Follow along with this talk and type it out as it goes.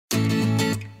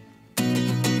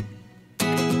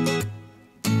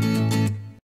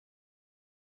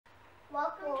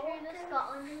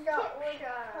Scotland and Tiptree.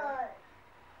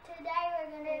 Today we're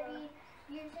going to be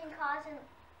using cars and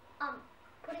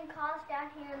putting cars down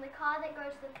here, and the car that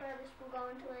goes the furthest will go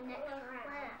into the next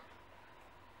round.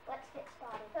 Let's get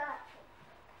started.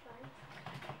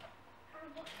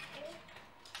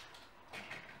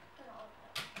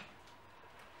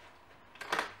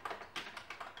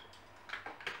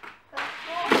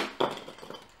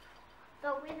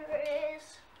 The winner is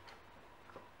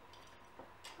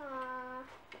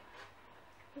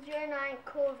 09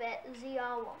 Corvette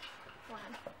ZR1.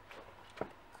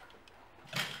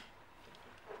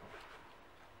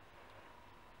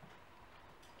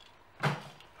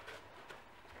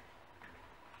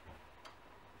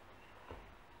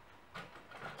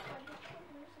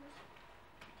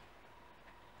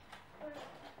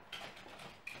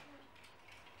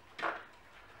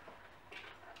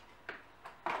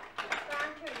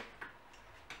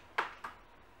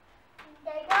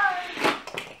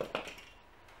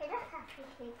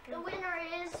 The winner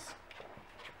is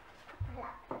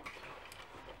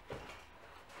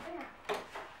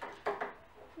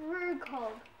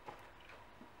Rugog.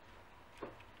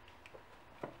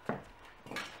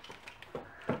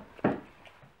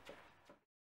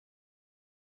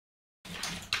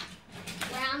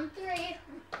 Round 3.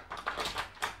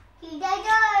 Here they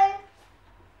go.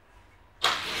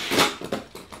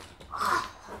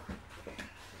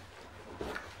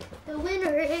 The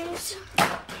winner is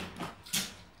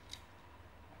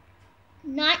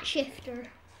Night Shifter.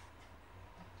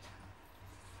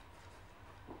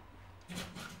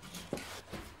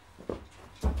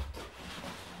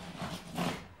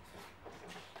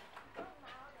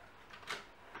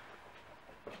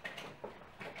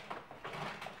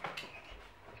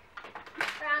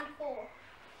 Round 4.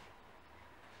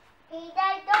 Here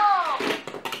they go.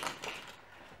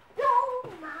 No,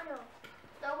 Mano.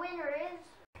 The winner is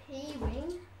P-Wing.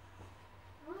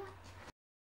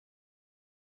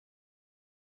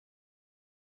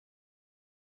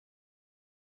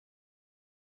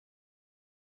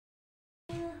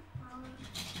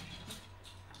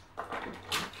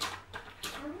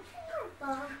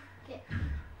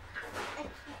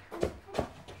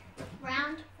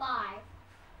 Round 5.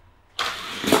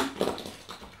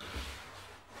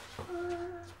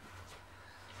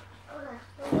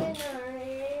 The winner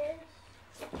is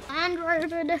Land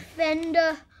Rover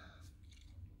Defender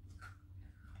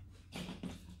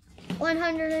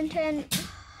 110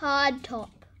 hardtop.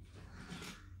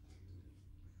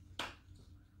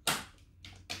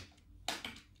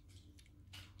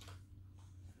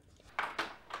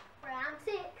 Round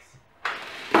 6.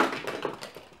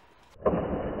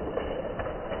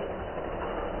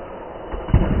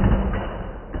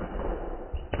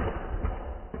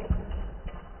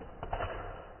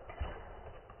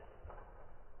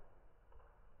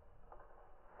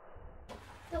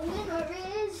 The winner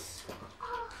is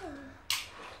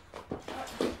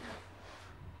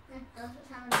that doesn't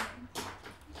sound good.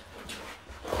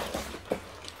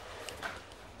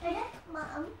 Okay,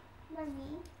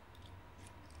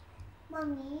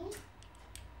 Mommy.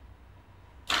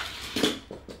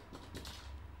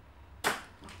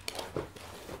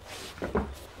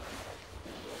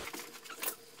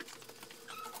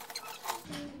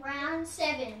 Round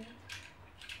 7.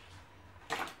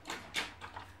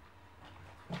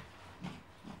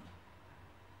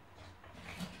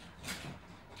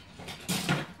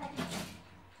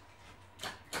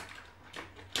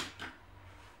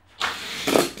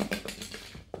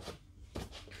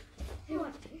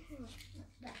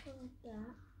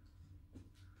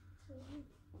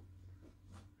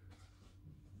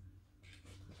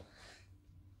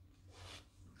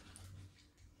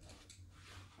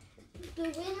 The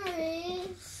winner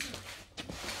is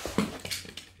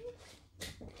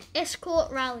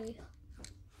Escort Rally.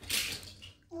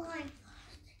 Why?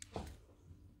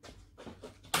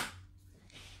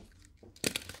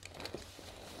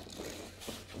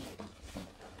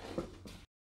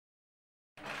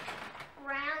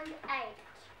 Round 8.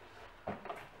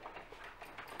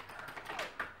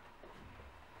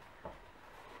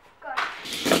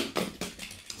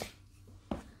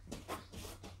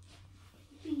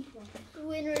 The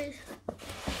winner is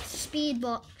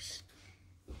Speedbox.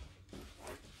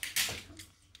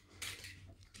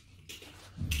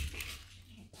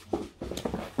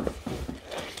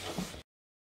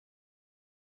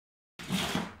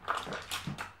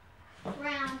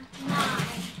 Round 9.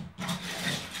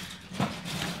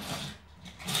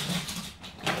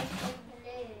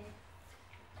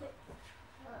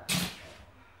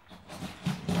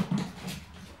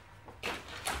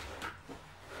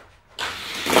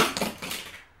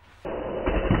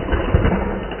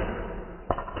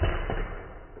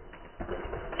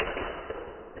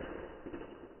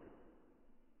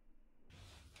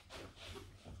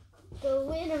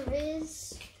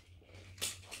 is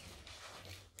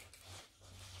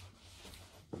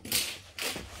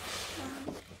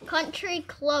Country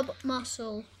Club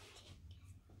Muscle.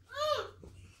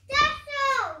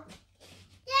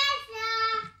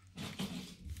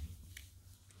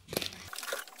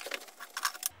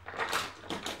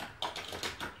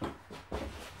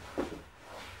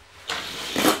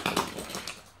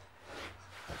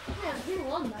 Who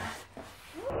won that?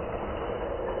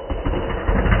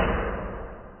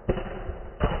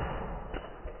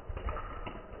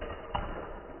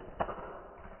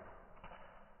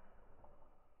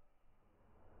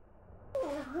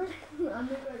 I'm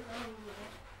never going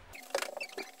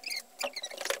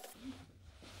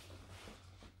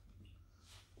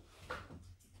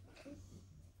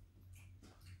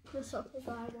The soccer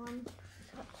guy won.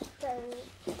 The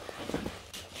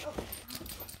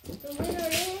winner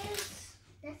is...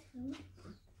 That's me.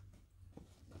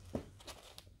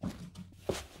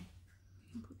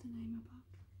 Put the name above.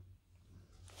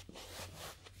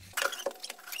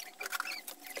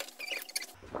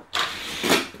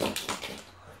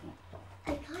 I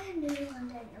kind of knew one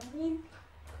day the win.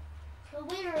 The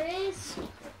winner is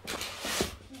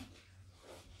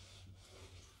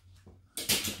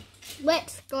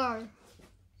Let's Go.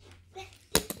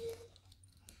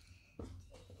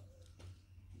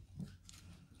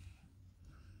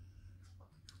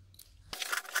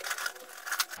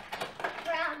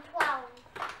 Round 12.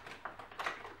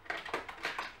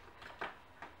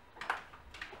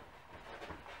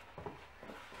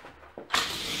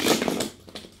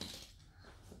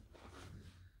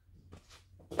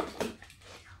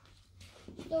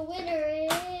 The winner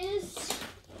is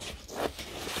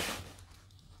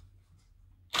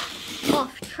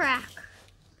Off Track.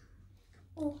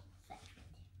 Oh.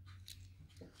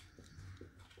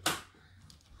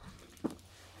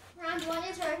 Round 1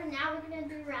 is over. Now we're going to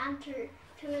do round 2,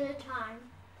 2 at a time.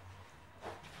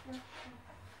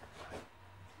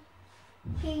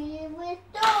 Here with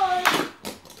doors.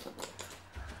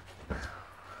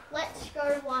 Let's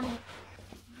Go 1.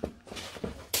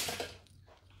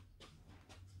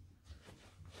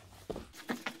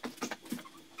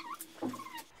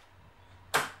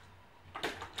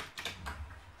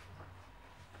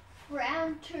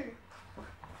 Round 2.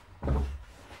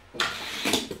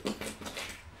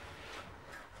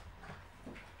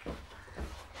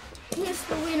 Here's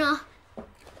the winner.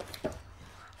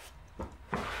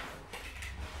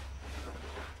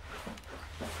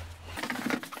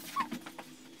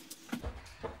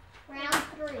 Round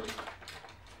 3.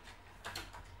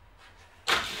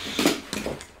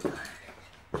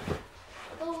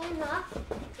 The winner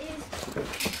is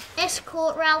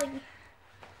Escort Rally.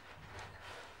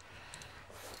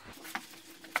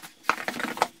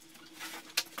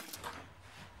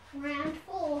 Round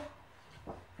 4.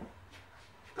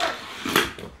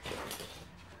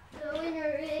 The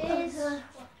winner is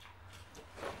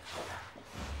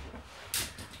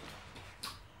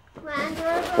Land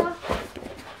Rover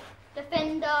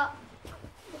Defender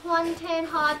 110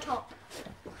 Hardtop.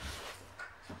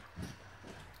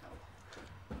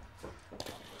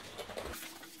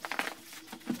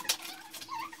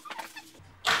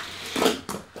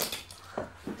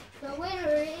 The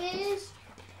winner is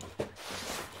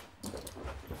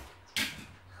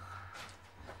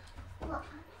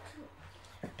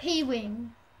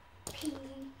P-Wing.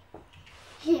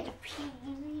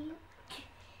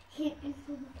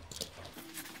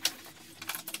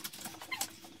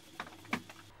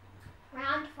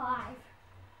 Round 5.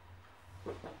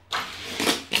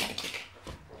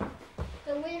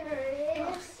 The winner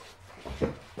is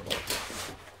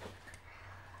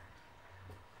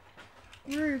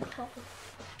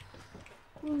Rudolph.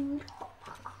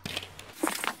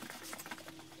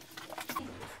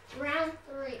 Round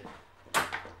 3.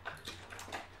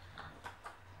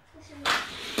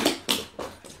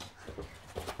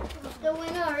 The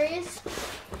winner is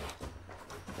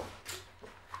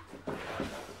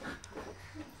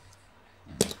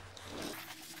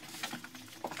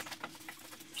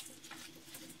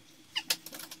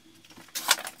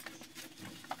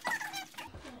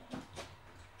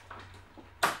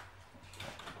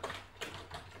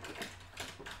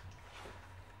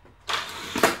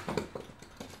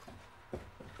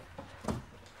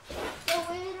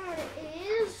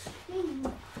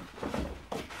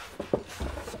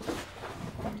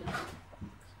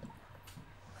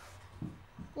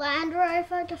Land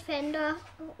Rover Defender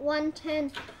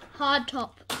 110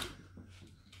 Hardtop.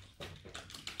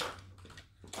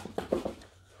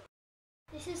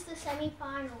 This is the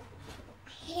semi-final.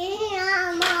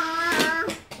 The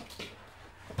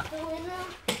winner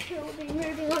who will be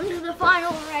moving on to the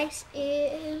final race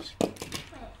is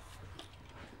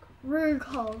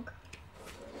Rooghog.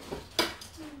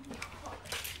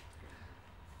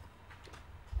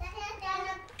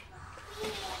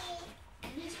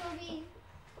 This will be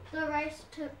the race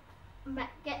to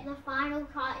get the final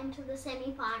car into the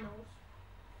semi-finals.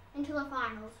 Into the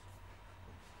finals.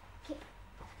 Okay.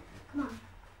 Come on.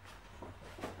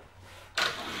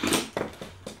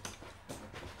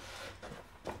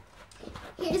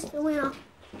 Here's the winner.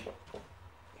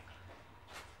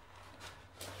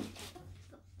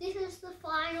 This is the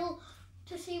final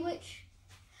to see which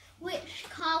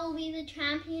car will be the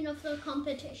champion of the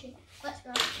competition. Let's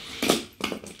go.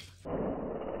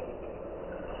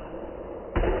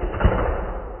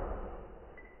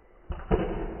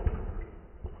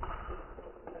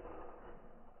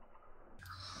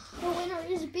 The winner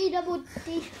is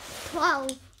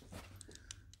BDD12.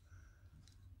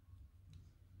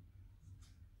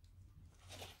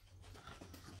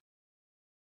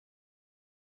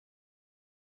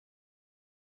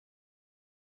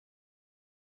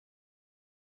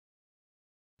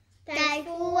 Thanks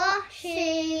for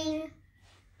watching.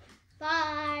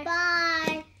 Bye.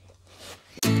 Bye.